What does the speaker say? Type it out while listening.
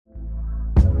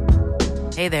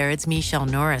Hey there, it's Michelle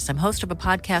Norris. I'm host of a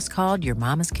podcast called Your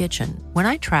Mama's Kitchen. When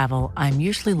I travel, I'm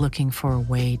usually looking for a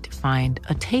way to find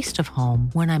a taste of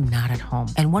home when I'm not at home.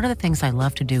 And one of the things I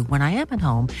love to do when I am at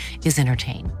home is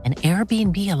entertain. And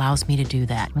Airbnb allows me to do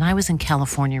that. When I was in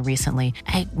California recently,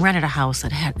 I rented a house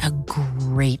that had a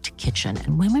great kitchen.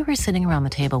 And when we were sitting around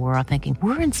the table, we were all thinking,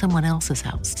 we're in someone else's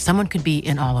house. Someone could be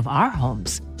in all of our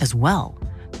homes as well.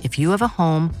 If you have a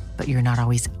home, but you're not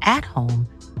always at home,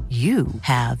 you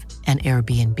have an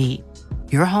Airbnb.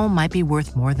 Your home might be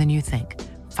worth more than you think.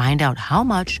 Find out how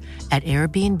much at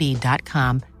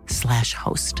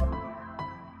airbnb.com/host.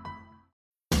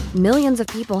 Millions of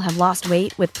people have lost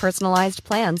weight with personalized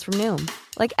plans from Noom.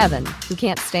 Like Evan, who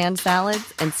can't stand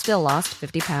salads and still lost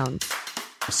 50 pounds.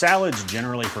 Salads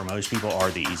generally for most people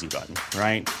are the easy button,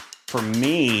 right? For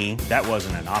me, that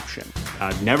wasn't an option.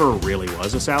 I never really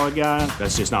was a salad guy.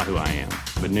 That's just not who I am.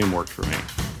 But Noom worked for me.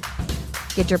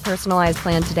 Get your personalized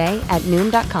plan today at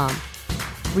Noom.com.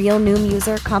 Real Noom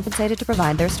user compensated to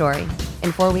provide their story.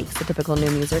 In 4 weeks, the typical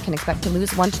Noom user can expect to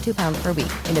lose 1 to 2 pounds per week.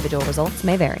 Individual results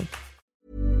may vary.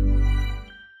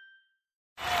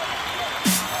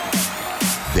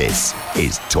 This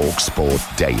is TalkSport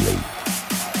Daily.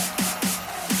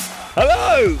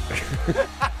 Hello!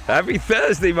 Happy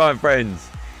Thursday, my friends.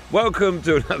 Welcome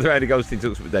to another Andy Goldstein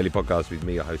TalkSport Daily podcast with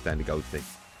me, your host, Andy Goldstein.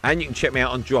 And you can check me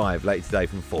out on Drive later today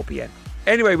from 4 p.m.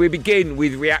 Anyway, we begin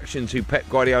with reaction to Pep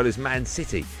Guardiola's Man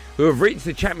City, who have reached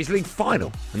the Champions League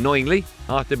final, annoyingly,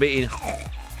 after beating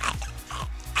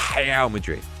Real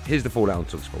Madrid. Here's the fallout on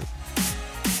TalkSport.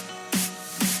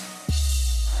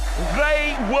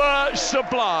 They were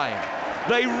sublime.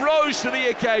 They rose to the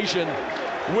occasion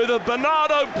with a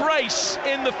Bernardo brace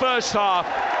in the first half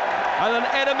and an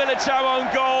Eder Militao own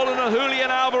goal and a Julian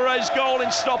Alvarez goal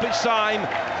in stoppage time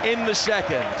in the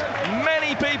second.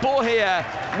 Many people here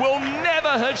will never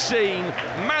have seen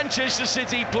Manchester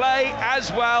City play as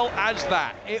well as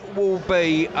that. It will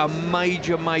be a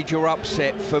major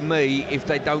upset for me if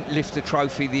they don't lift the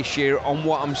trophy this year on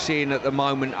what I'm seeing at the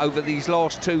moment. Over these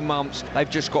last 2 months, they've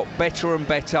just got better and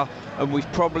better. And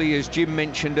we've probably, as Jim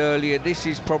mentioned earlier, this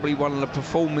is probably one of the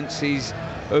performances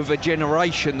of a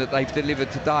generation that they've delivered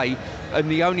today.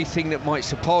 And the only thing that might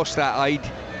surpass that, Aid,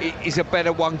 is a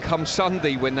better one come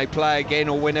Sunday when they play again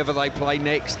or whenever they play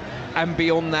next. And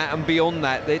beyond that,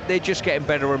 they're just getting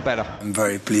better and better. I'm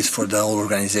very pleased for the whole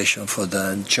organization, for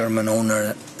the chairman,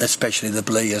 owner, especially the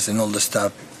players and all the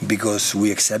staff, because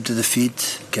we accepted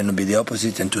defeat, cannot be the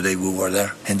opposite, and today we were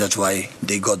there. And that's why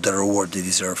they got the reward they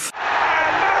deserve.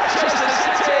 Manchester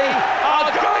City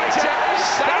are going to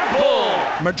Istanbul.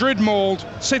 Madrid mauled,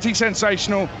 City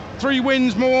sensational, 3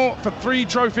 wins more for 3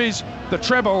 trophies. The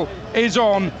treble is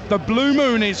on. The blue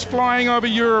moon is flying over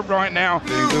Europe right now.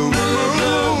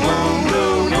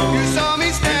 You saw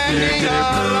me standing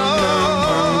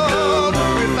alone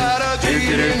without a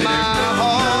dream in my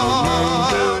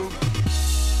heart.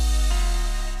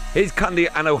 Here's Cundy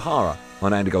and O'Hara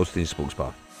on Andy Goldstein Sports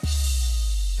Bar.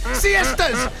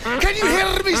 Siestas! Can you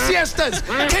hear me, siestas?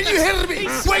 Can you hear me?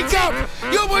 Wake up!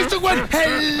 Your boys took one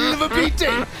hell of a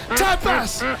beating.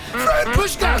 Tapas! Fred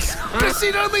Puskas!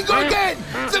 Casino Domingo again!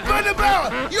 The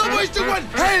Bernabeu! Your boys took one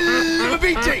hell of a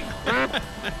beating.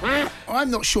 I'm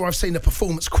not sure I've seen a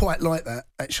performance quite like that,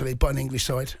 actually, by an English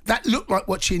side. That looked like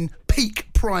watching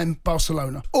peak prime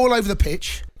Barcelona. All over the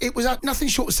pitch. It was nothing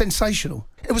short of sensational.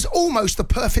 It was almost the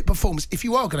perfect performance. If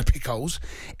you are going to pick holes,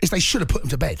 is they should have put them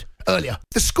to bed earlier.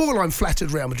 The scoreline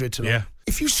flattered Real Madrid tonight. Yeah.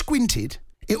 If you squinted,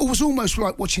 it was almost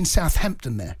like watching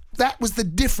Southampton there. That was the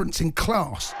difference in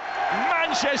class.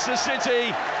 Manchester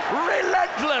City,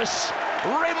 relentless,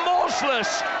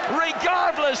 remorseless,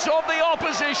 regardless of the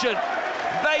opposition.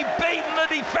 They've beaten the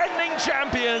defending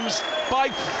champions by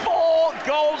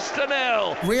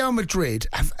 4-0. Real Madrid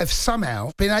have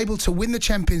somehow been able to win the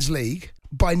Champions League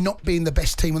by not being the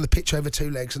best team on the pitch over 2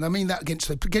 legs. And I mean that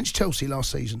against Chelsea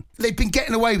last season. They've been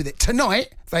getting away with it.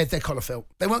 Tonight, they had their collar felt.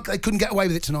 They couldn't get away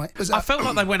with it tonight. I felt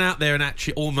like they went out there and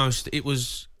actually it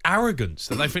was arrogance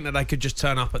that they think that they could just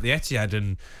turn up at the Etihad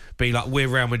and be like, we're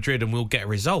Real Madrid and we'll get a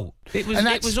result. It was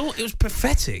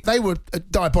pathetic. They were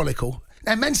diabolical.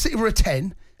 Now, Man City were a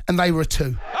 10 and they were a 2. Oh,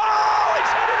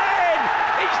 it's hit it in!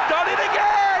 He's done it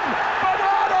again!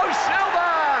 Bernardo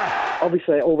Silva!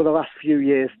 Obviously, over the last few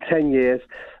years, 10 years,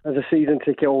 as a season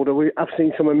ticket holder, I've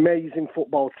seen some amazing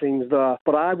football teams there.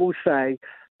 But I will say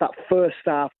that first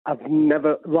half, I've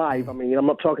never live. I mean, I'm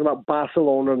not talking about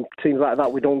Barcelona and teams like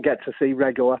that we don't get to see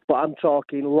regular, but I'm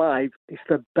talking live. It's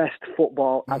the best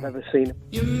football I've ever seen.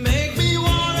 You make me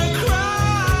wanna cry.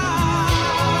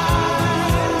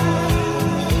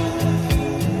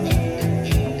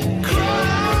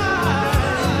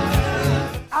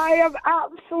 I am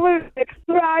absolutely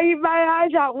crying my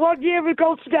eyes out. 1 year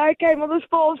ago today, I came on the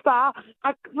sports bar.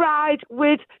 I cried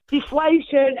with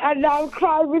deflation, and now I'm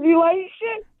crying with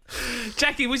elation.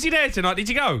 Jackie, was you there tonight? Did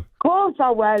you go? Of course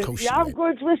I went. I'm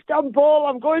going to Istanbul.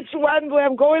 I'm going to Wembley.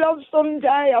 I'm going on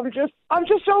Sunday. I'm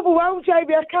just overwhelmed,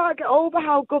 Jamie. I can't get over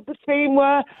how good the team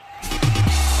were.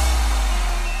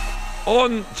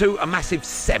 On to a massive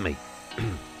semi.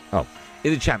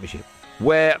 In the Championship,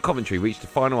 where Coventry reached the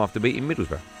final after beating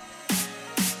Middlesbrough.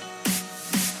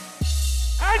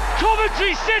 And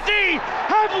Coventry City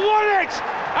have won it!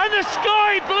 And the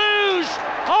Sky Blues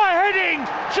are heading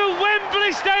to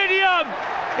Wembley Stadium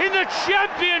in the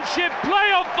Championship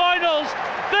playoff finals.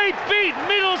 They beat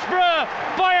Middlesbrough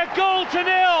by 1-0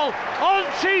 on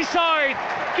Teesside.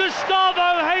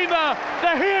 Gustavo Hamer,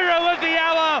 the hero of the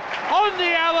hour, on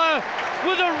the hour,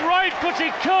 with a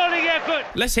right-footed curling effort.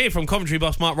 Let's hear from Coventry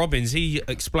boss Mark Robbins. He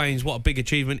explains what a big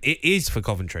achievement it is for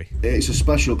Coventry. It's a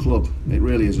special club. It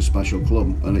really is a special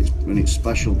club, and it's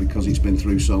special because it's been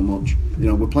through so much. You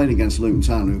know, we're playing against Luton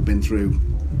Town, who've been through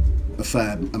a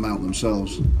fair amount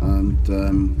themselves, and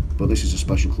but this is a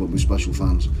special club with special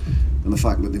fans, and the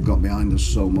fact that they've got behind us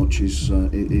so much is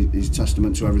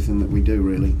testament to everything that we do.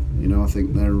 Really, you know, I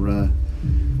think they're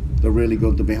really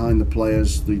good. They're behind the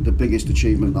players. The biggest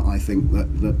achievement that I think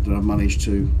that I've managed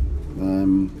to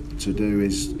do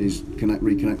is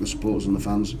reconnect the supporters and the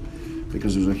fans,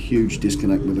 because there was a huge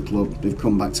disconnect with the club. They've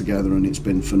come back together and it's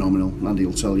been phenomenal. Andy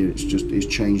will tell you it's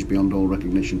changed beyond all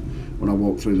recognition. When I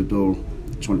walked through the door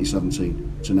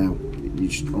 2017 to now,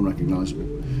 it's just unrecognisable.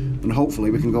 And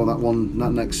hopefully we can go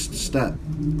that next step,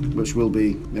 which will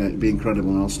be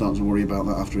incredible, and I'll start to worry about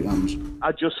that after it happens.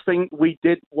 I just think we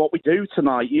did what we do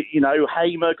tonight. You know,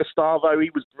 Hamer, Gustavo,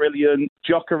 he was brilliant.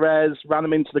 Gyökeres ran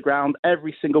him into the ground.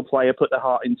 Every single player put their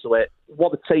heart into it.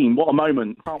 What a team, what a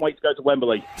moment. Can't wait to go to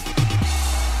Wembley.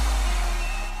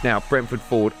 Now, Brentford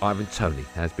forward Ivan Toney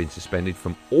has been suspended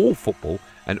from all football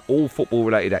and all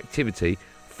football-related activity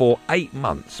for 8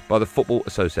 months by the Football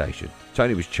Association.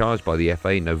 Toney was charged by the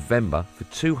FA in November for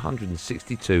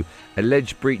 262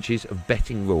 alleged breaches of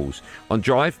betting rules. On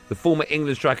Drive, the former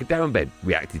England striker Darren Bent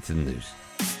reacted to the news.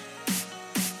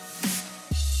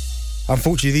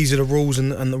 Unfortunately, these are the rules,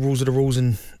 and the rules are the rules,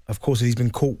 and of course if he's been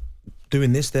caught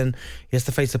doing this, then he has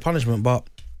to face the punishment. But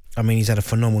I mean, he's had a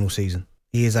phenomenal season.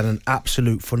 He has had an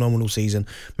absolute phenomenal season,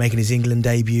 making his England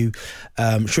debut.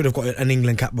 Should have got an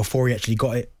England cap before he actually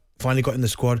got it. Finally got in the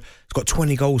squad. He's got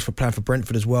 20 goals for playing for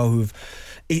Brentford as well.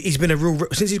 He's been a real,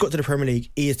 since he's got to the Premier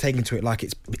League, he has taken to it like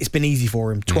it's been easy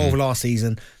for him. 12 last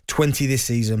season, 20 this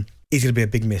season. He's going to be a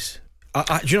big miss. Do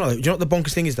you know what the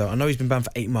bonkers thing is though? I know he's been banned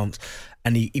for 8 months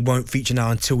and he won't feature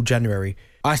now until January.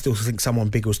 I still think someone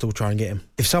big will still try and get him.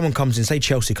 If someone comes in, say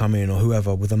Chelsea come in or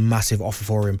whoever, with a massive offer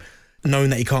for him, knowing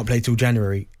that he can't play till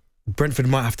January, Brentford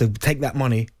might have to take that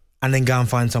money and then go and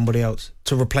find somebody else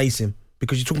to replace him.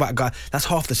 Because you're talking about a guy, that's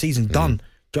half the season done.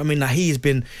 Do you know what I mean? Like, he has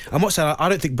been, I'm not saying, I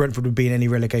don't think Brentford would be in any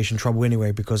relegation trouble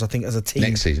anyway, because I think as a team...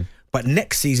 Next season. But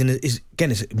next season is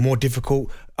again, it's more difficult.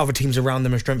 Other teams around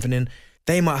them are strengthening.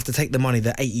 They might have to take the money,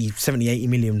 the 80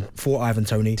 million for Ivan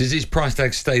Toney. Does his price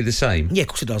tag stay the same? Yeah, of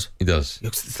course it does. It does.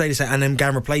 It'll stay the same, and then go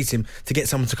and replace him to get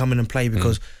someone to come in and play,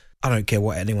 because I don't care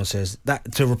what anyone says.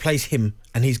 That to replace him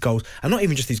and his goals, and not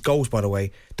even just his goals, by the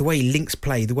way, the way he links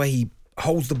play, the way he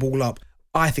holds the ball up,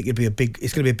 I think it's going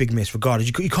to be a big miss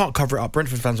regardless. You can't cover it up.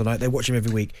 Brentford fans will know it. They watch him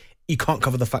every week. You can't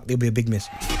cover the fact there'll be a big miss.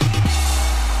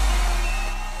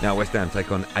 Now West Ham take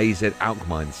on AZ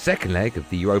Alkmaar, second leg of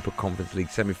the Europa Conference League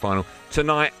semi-final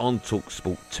tonight on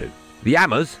TalkSport 2. The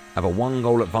Hammers have a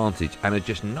 1-goal advantage and are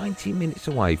just 90 minutes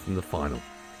away from the final.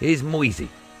 Here's Moisey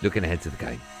looking ahead to the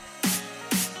game.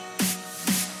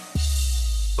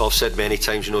 I've said many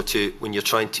times, when you're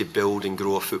trying to build and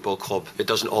grow a football club, it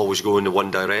doesn't always go in the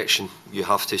one direction. You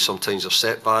have to, sometimes there's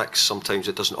setbacks, sometimes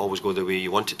it doesn't always go the way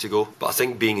you want it to go. But I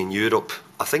think being in Europe,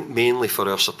 I think mainly for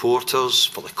our supporters,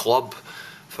 for the club,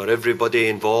 for everybody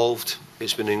involved,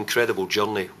 it's been an incredible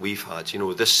journey we've had,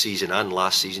 this season and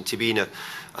last season. To be in a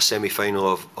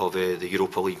semi-final of the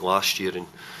Europa League last year in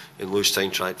Lewis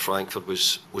Eintracht Frankfurt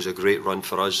was a great run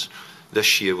for us.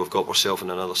 This year we've got ourselves in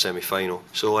another semi-final.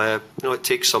 So, it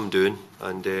takes some doing,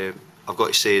 and I've got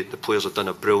to say the players have done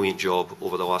a brilliant job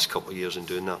over the last couple of years in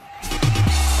doing that.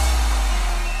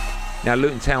 Now,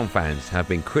 Luton Town fans have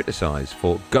been criticised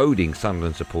for goading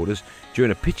Sunderland supporters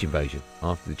during a pitch invasion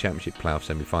after the Championship playoff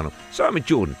semi-final. Simon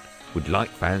Jordan would like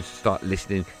fans to start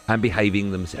listening and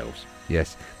behaving themselves.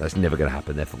 Yes, that's never going to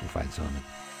happen. They're football fans, Simon.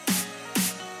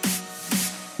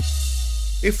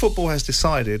 if football has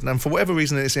decided, and for whatever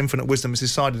reason in its infinite wisdom, it's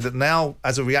decided that now,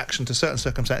 as a reaction to certain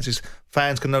circumstances,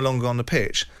 fans can no longer go on the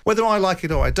pitch, whether I like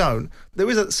it or I don't, there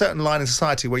is a certain line in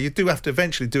society where you do have to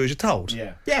eventually do as you're told.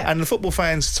 Yeah. And the football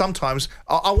fans sometimes,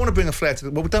 I want to bring a flair to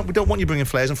well, we don't want you bringing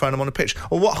flares and throwing them on the pitch.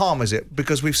 Well, what harm is it?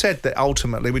 Because we've said that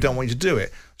ultimately we don't want you to do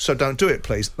it. So don't do it,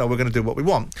 please. No, we're going to do what we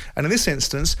want. And in this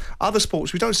instance, other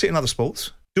sports, we don't see it in other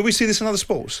sports. Do we see this in other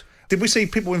sports? Did we see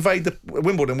people invade the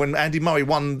Wimbledon when Andy Murray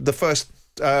won the first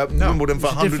Wimbledon for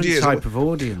 100 years? Type of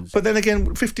audience. But then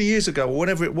again, 50 years ago, or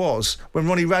whatever it was, when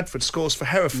Ronnie Radford scores for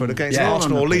Hereford against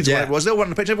Arsenal or Leeds, whatever it was, they were on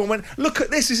the pitch, everyone went, look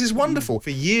at this is wonderful. For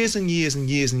years and years and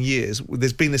years and years,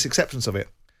 there's been this acceptance of it.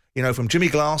 You know, from Jimmy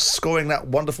Glass scoring that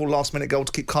wonderful last-minute goal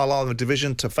to keep Carlisle in the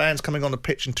division, to fans coming on the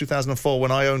pitch in 2004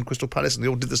 when I owned Crystal Palace and they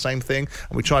all did the same thing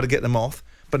and we tried to get them off.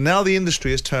 But now the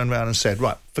industry has turned around and said,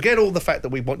 right, forget all the fact that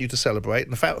we want you to celebrate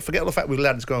and forget all the fact we've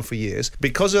allowed it to go on for years,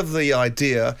 because of the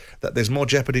idea that there's more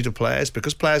jeopardy to players,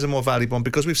 because players are more valuable, and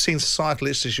because we've seen societal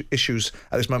issues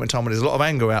at this moment in time when there's a lot of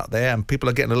anger out there and people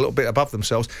are getting a little bit above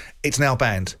themselves, it's now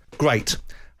banned. Great.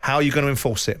 How are you going to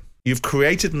enforce it? You've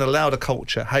created and allowed a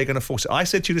culture. How are you going to force it? I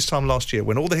said to you this time last year,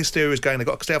 when all the hysteria was going, they've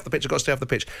got to stay off the pitch, they've got to stay off the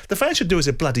pitch. The fans should do as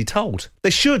they're bloody told. They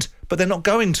should, but they're not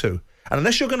going to. And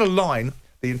unless you're going to line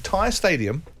the entire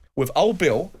stadium with Old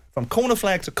Bill from corner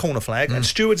flag to corner flag and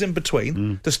stewards in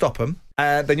between to stop them,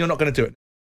 then you're not going to do it.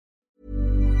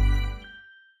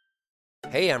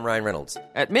 Hey, I'm Ryan Reynolds.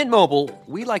 At Mint Mobile,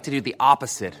 we like to do the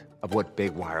opposite of what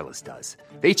Big Wireless does.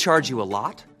 They charge you a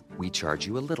lot, we charge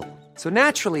you a little. So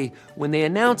naturally, when they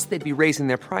announced they'd be raising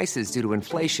their prices due to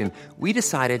inflation, we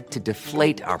decided to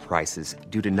deflate our prices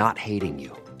due to not hating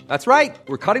you. That's right.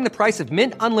 We're cutting the price of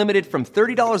Mint Unlimited from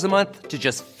 $30 a month to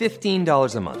just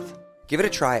 $15 a month. Give it a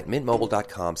try at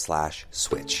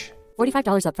mintmobile.com/switch.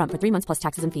 $45 up front for 3 months plus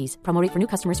taxes and fees. Promo rate for new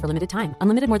customers for limited time.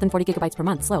 Unlimited more than 40 gigabytes per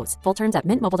month. Slows full terms at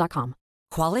mintmobile.com.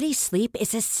 Quality sleep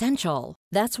is essential.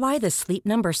 That's why the Sleep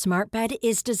Number Smart Bed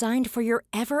is designed for your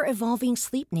ever-evolving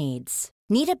sleep needs.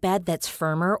 Need a bed that's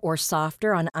firmer or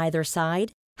softer on either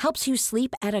side? Helps you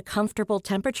sleep at a comfortable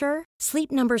temperature?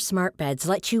 Sleep Number Smart Beds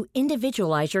let you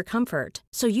individualize your comfort,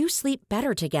 so you sleep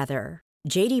better together.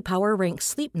 J.D. Power ranks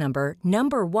Sleep Number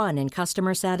number 1 in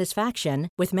customer satisfaction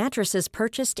with mattresses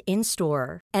purchased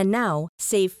in-store. And now,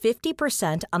 save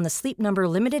 50% on the Sleep Number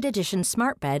Limited Edition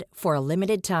Smart Bed for a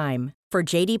limited time. For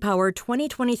J.D. Power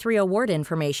 2023 award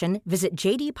information, visit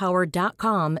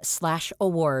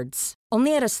jdpower.com/awards.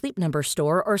 Only at a Sleep Number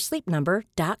store or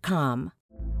sleepnumber.com.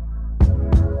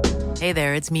 Hey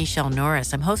there, it's Michelle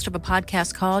Norris. I'm host of a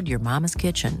podcast called Your Mama's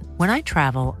Kitchen. When I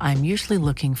travel, I'm usually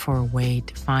looking for a way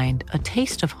to find a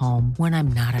taste of home when I'm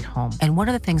not at home. And one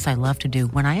of the things I love to do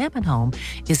when I am at home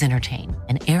is entertain.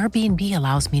 And Airbnb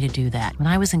allows me to do that. When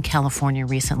I was in California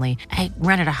recently, I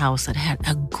rented a house that had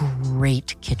a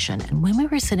great kitchen. And when we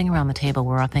were sitting around the table,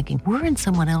 we're all thinking, we're in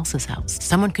someone else's house.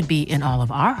 Someone could be in all of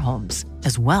our homes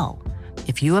as well.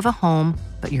 If you have a home,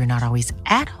 but you're not always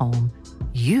at home,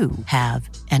 you have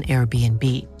an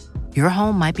Airbnb. Your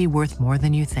home might be worth more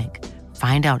than you think.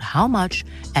 Find out how much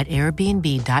at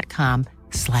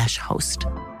airbnb.com/host.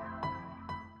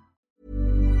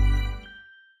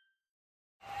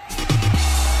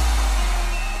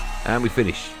 And we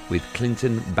finish with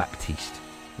Clinton Baptiste,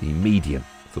 the medium,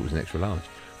 I thought it was an extra large,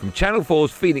 from Channel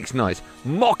 4's Phoenix Nights,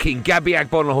 mocking Gabby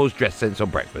Agbonlahor's dress sense on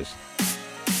breakfast.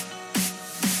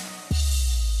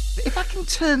 If I can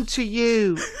turn to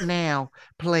you now,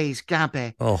 please,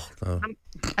 Gabby. Oh, no.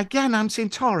 Again, I'm seeing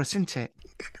Taurus, isn't it?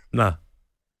 No.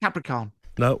 Capricorn.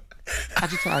 No.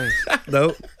 Sagittarius.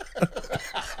 No.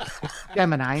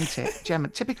 Gemini, isn't it?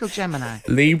 Typical Gemini.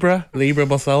 Libra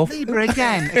myself. Libra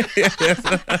again.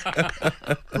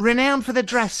 Renowned for the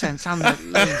dress sense.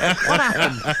 What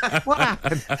happened? What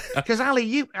happened? Because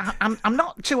Ali, I'm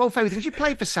not too old favourite because you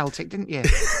played for Celtic, didn't you?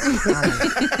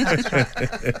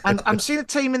 And I'm seeing a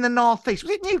team in the northeast.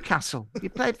 Was it Newcastle? You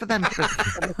played for them.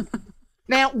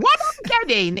 Now, what I'm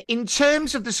getting in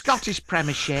terms of the Scottish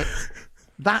Premiership,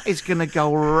 that is going to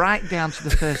go right down to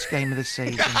the first game of the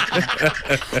season,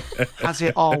 as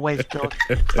it always does.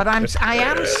 But I'm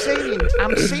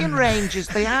seeing Rangers.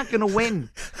 They are going to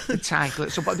win the title.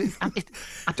 So, but I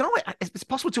don't know. It's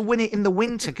possible to win it in the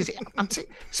winter because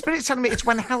Spirit's telling me it's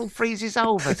when hell freezes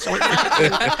over. So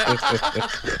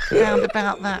it's around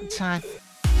about that time.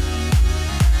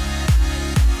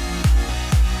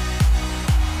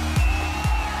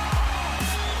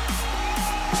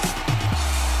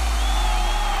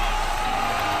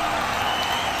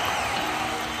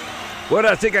 Well,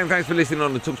 that's it, gang. Thanks for listening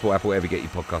on the TalkSport app, wherever you get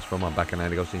your podcast from. I'm back on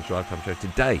Andy Goldstein's Drive Time Show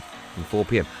today from 4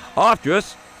 p.m. After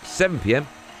us, 7 p.m,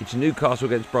 It's Newcastle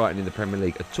against Brighton in the Premier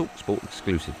League, a TalkSport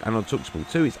exclusive. And on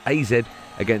TalkSport 2, it's AZ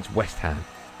against West Ham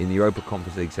in the Europa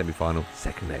Conference League semi-final,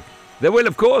 second leg. There will,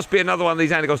 of course, be another one of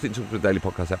these Andy Goldstein Talks with Daily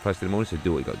podcasts at first in the morning, so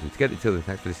do what you got to do to get it. Till then,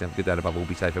 thanks for listening. Have a good day, above all,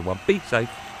 be safe, everyone. Be safe.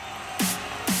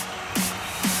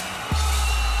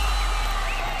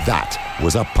 That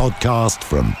was a podcast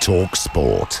from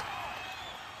TalkSport.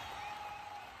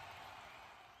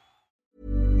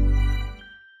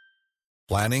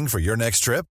 Planning for your next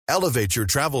trip? Elevate your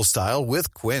travel style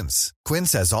with Quince.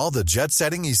 Quince has all the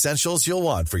jet-setting essentials you'll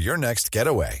want for your next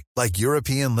getaway, like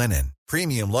European linen,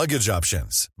 premium luggage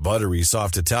options, buttery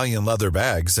soft Italian leather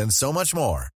bags, and so much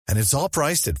more. And it's all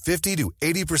priced at 50 to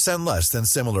 80% less than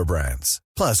similar brands.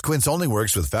 Plus, Quince only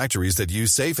works with factories that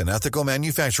use safe and ethical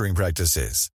manufacturing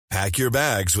practices. Pack your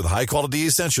bags with high-quality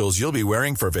essentials you'll be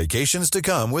wearing for vacations to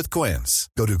come with Quince.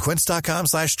 Go to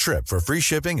quince.com/trip for free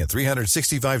shipping and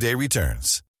 365-day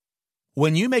returns.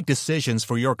 When you make decisions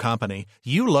for your company,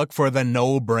 you look for the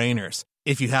no-brainers.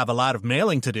 If you have a lot of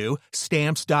mailing to do,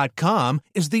 Stamps.com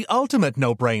is the ultimate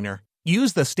no-brainer.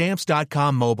 Use the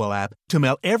Stamps.com mobile app to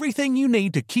mail everything you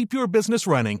need to keep your business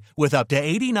running with up to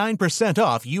 89%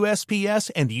 off USPS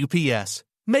and UPS.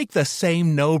 Make the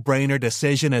same no-brainer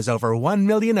decision as over 1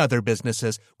 million other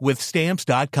businesses with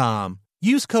Stamps.com.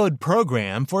 Use code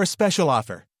PROGRAM for a special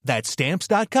offer. That's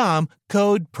Stamps.com,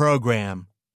 code PROGRAM.